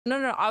No,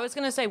 no, I was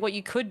gonna say what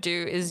you could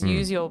do is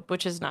use your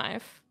butcher's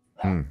knife.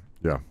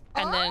 Yeah.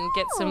 And then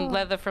get some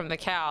leather from the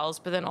cows,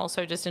 but then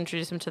also just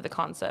introduce them to the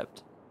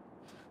concept.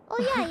 Oh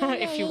yeah,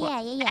 If you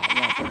want.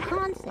 yeah. The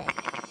concept.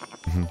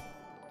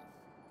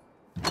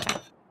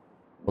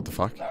 What the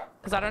fuck?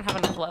 Because I don't have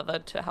enough leather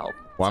to help.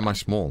 Why am I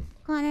small?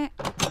 Connor,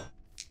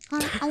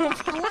 I want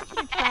you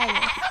to try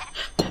this.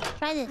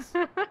 Try this.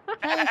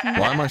 Try this meat.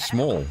 Why am I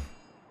small?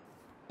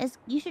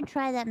 You should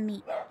try that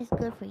meat. It's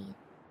good for you.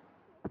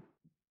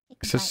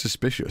 It's just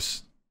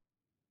suspicious.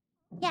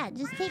 Yeah,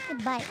 just take a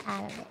bite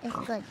out of it. It's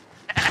good.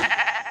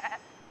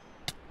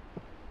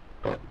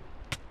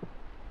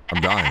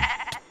 I'm dying.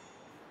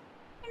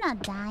 You're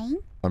not dying.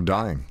 I'm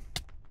dying.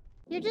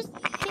 You're just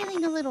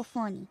feeling a little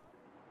funny.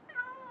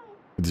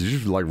 Did you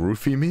just like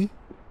roofie me?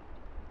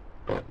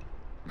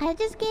 I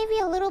just gave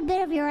you a little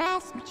bit of your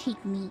ass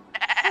cheek meat.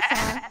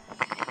 That's all.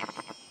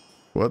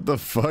 What the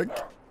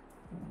fuck?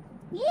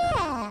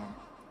 Yeah.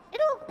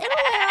 It'll wear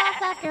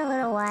off after a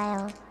little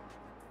while.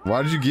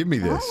 Why did you give me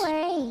this? Don't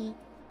worry.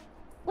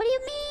 What do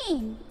you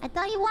mean? I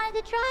thought you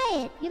wanted to try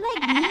it. You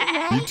like meat,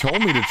 right? You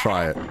told me to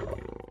try it.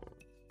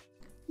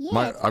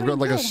 Yeah, I've got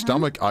like good, a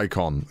stomach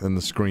icon in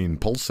the screen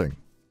pulsing.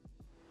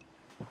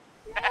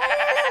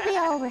 It'll be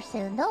over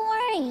soon. Don't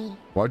worry.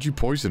 Why'd you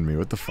poison me?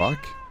 What the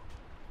fuck?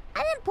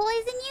 I didn't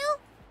poison you.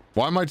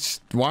 Why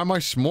am I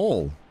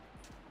small?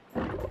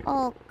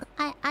 Oh,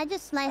 I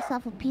just sliced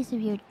off a piece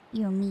of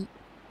your meat.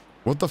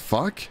 What the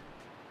fuck?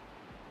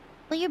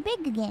 But you're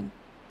big again.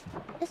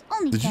 It's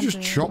only Did you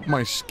just temporary. chop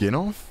my skin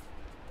off?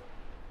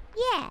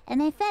 Yeah,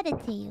 and I fed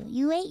it to you.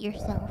 You ate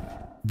yourself.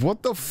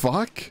 What the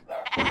fuck?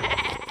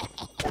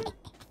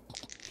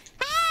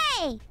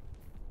 Hey!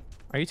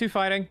 Are you two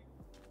fighting?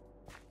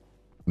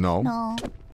 No. No.